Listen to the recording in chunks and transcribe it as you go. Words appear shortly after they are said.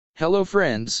Hello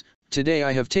friends, today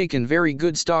I have taken very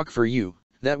good stock for you,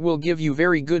 that will give you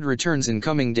very good returns in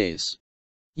coming days.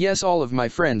 Yes, all of my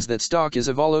friends, that stock is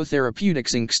Avalo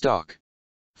Therapeutics Inc. stock.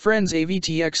 Friends,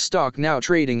 AVTX stock now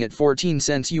trading at 14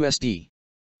 cents USD.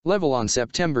 Level on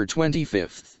September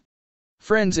 25th.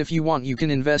 Friends, if you want you can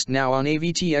invest now on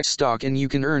AVTX stock and you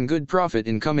can earn good profit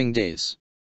in coming days.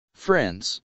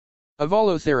 Friends,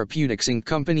 Avalo Therapeutics Inc.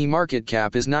 company market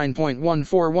cap is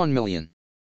 9.141 million.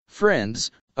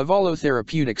 Friends, Avalo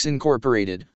Therapeutics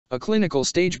Incorporated, a clinical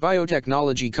stage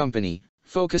biotechnology company,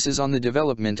 focuses on the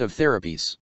development of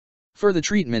therapies for the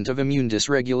treatment of immune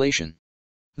dysregulation.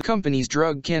 The company's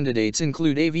drug candidates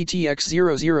include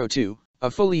AVTX-002, a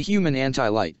fully human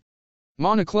anti-light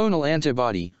monoclonal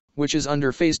antibody, which is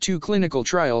under Phase 2 clinical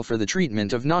trial for the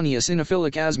treatment of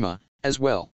non-eosinophilic asthma, as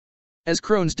well as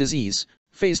Crohn's disease,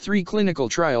 Phase 3 clinical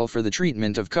trial for the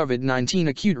treatment of COVID-19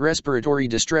 acute respiratory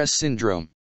distress syndrome.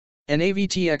 And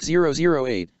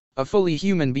AVTX-008, a fully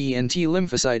human B and T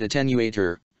lymphocyte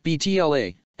attenuator,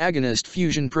 BTLA, agonist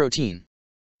fusion protein.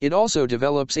 It also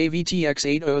develops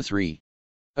AVTX-803,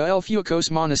 a L-fucose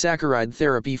monosaccharide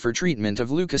therapy for treatment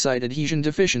of leukocyte adhesion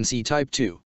deficiency type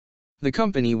 2. The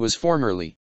company was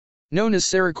formerly known as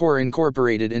Cerecor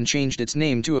Incorporated and changed its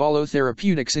name to Avalo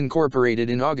Therapeutics Incorporated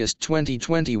in August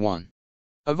 2021.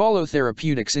 Avalo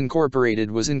Therapeutics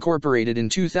Incorporated was incorporated in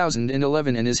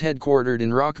 2011 and is headquartered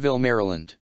in Rockville,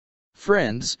 Maryland.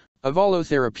 Friends, Avalo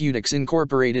Therapeutics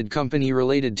Incorporated company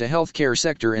related to healthcare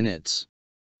sector and it's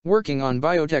working on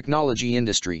biotechnology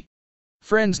industry.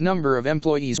 Friends, number of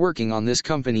employees working on this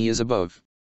company is above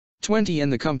 20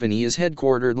 and the company is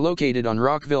headquartered located on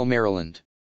Rockville, Maryland,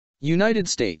 United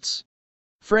States.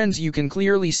 Friends, you can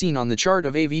clearly seen on the chart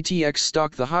of AVTX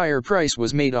stock the higher price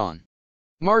was made on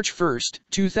March 1,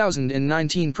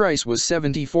 2019. Price was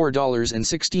 $74.16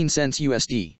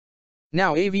 USD.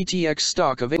 Now AVTX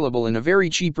stock available in a very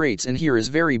cheap rates, and here is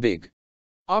very big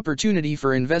opportunity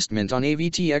for investment on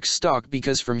AVTX stock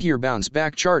because from here bounce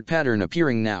back chart pattern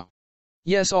appearing now.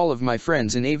 Yes, all of my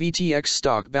friends, in AVTX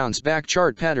stock bounce back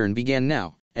chart pattern began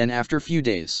now, and after few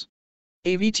days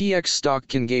AVTX stock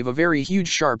can give a very huge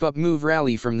sharp up move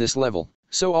rally from this level.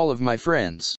 So all of my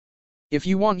friends, if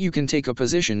you want you can take a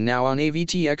position now on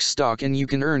AVTX stock and you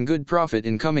can earn good profit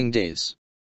in coming days.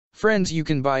 Friends, you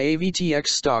can buy AVTX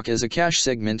stock as a cash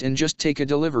segment and just take a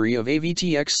delivery of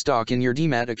AVTX stock in your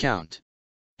demat account.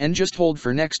 And just hold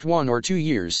for next 1 or 2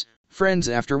 years. Friends,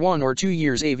 after 1 or 2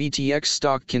 years AVTX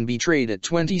stock can be traded at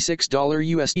 $26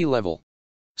 USD level.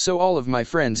 So all of my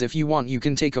friends, if you want you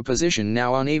can take a position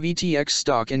now on AVTX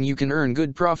stock and you can earn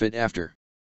good profit after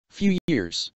few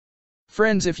years.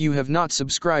 Friends, if you have not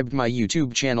subscribed my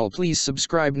YouTube channel, please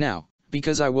subscribe now,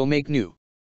 because I will make new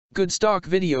good stock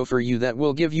video for you that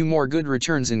will give you more good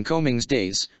returns in coming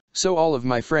days. So all of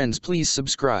my friends, please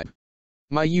subscribe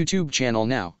my YouTube channel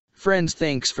now. Friends,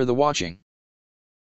 thanks for the watching.